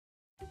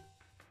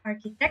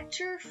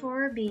Architecture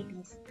for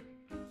babies.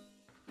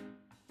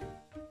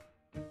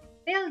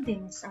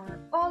 Buildings are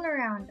all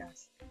around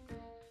us.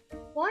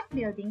 What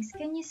buildings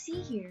can you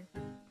see here?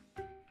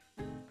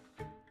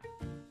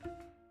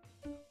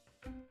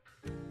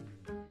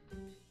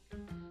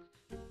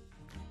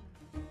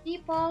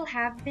 People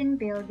have been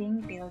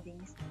building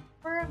buildings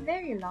for a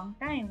very long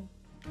time,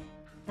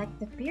 like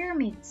the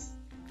pyramids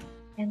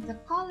and the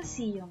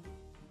Colosseum.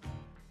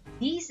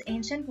 These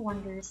ancient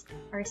wonders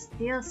are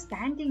still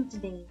standing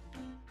today.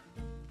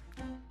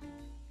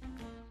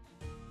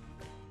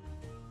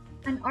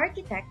 An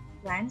architect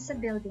plans a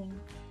building,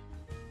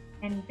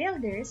 and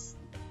builders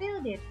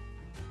build it.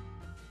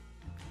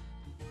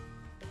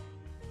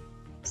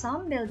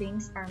 Some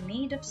buildings are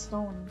made of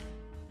stone.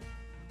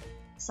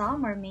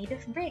 Some are made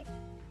of brick.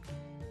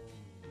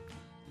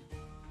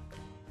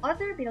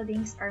 Other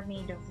buildings are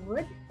made of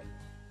wood,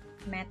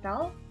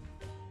 metal,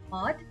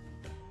 mud,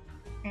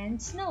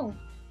 and snow.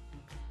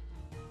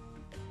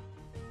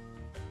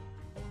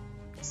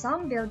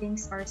 Some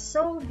buildings are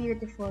so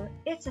beautiful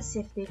it's as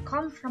if they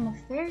come from a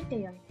fairy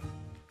tale,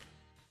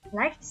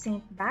 like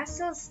St.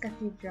 Basil's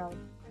Cathedral.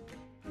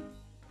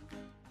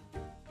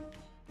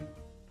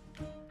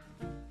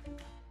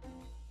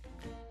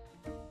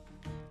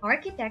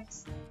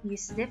 Architects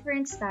use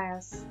different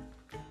styles,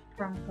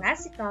 from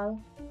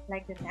classical,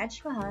 like the Taj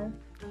Mahal,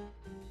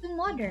 to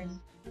modern,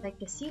 like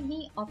the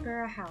Sydney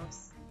Opera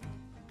House.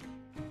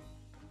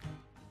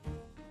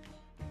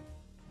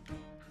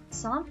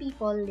 Some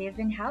people live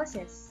in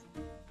houses,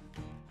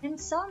 and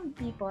some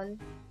people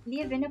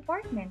live in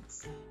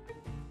apartments.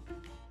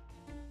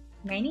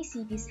 Many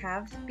cities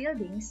have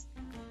buildings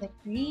that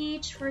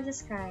reach for the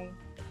sky.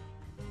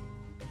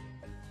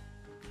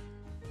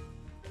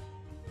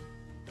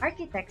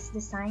 Architects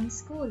design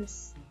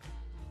schools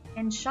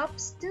and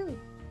shops too.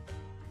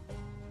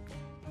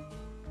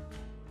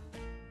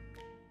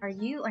 Are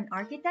you an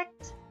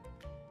architect?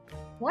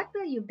 What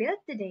will you build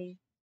today?